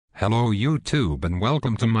Hello YouTube and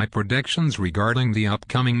welcome to my predictions regarding the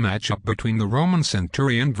upcoming matchup between the Roman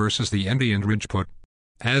Centurion versus the Indian Rajput.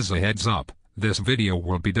 As a heads up, this video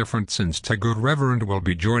will be different since TEH Good Reverand will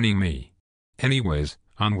be joining me. Anyways,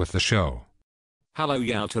 on with the show. Hello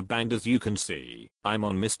YouTube, and as you can see, I'm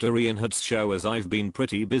on Mr. Ian Hood's show as I've been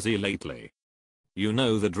pretty busy lately. You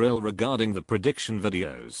know the drill regarding the prediction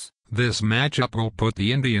videos. This matchup will put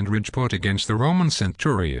the Indian Rajput against the Roman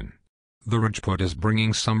Centurion. The Rajput is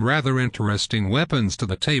bringing some rather interesting weapons to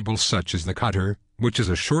the table, such as the cutter, which is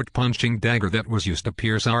a short punching dagger that was used to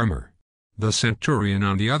pierce armor. The Centurion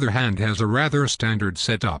on the other hand has a rather standard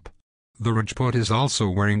setup. The Rajput is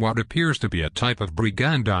also wearing what appears to be a type of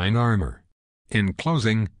brigandine armor. In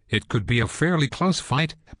closing, it could be a fairly close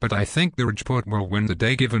fight, but I think the Rajput will win the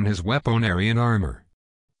day given his weaponry and armor.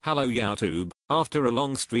 Hello YouTube, after a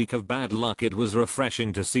long streak of bad luck it was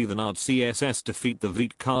refreshing to see the Nazi SS defeat the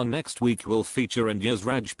Vite Car. Next week will feature India's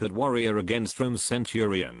Rajput warrior against Rome's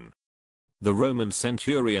Centurion. The Roman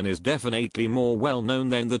Centurion is definitely more well known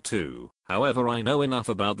than the two, however I know enough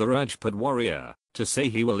about the Rajput warrior to say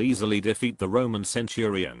he will easily defeat the Roman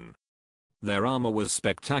Centurion. Their armor was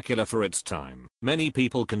spectacular for its time. Many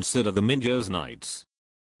people consider them India's knights.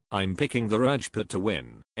 I'm picking the Rajput to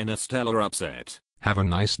win in a stellar upset. Have a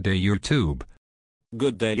nice day YouTube.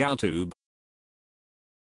 Good day YouTube.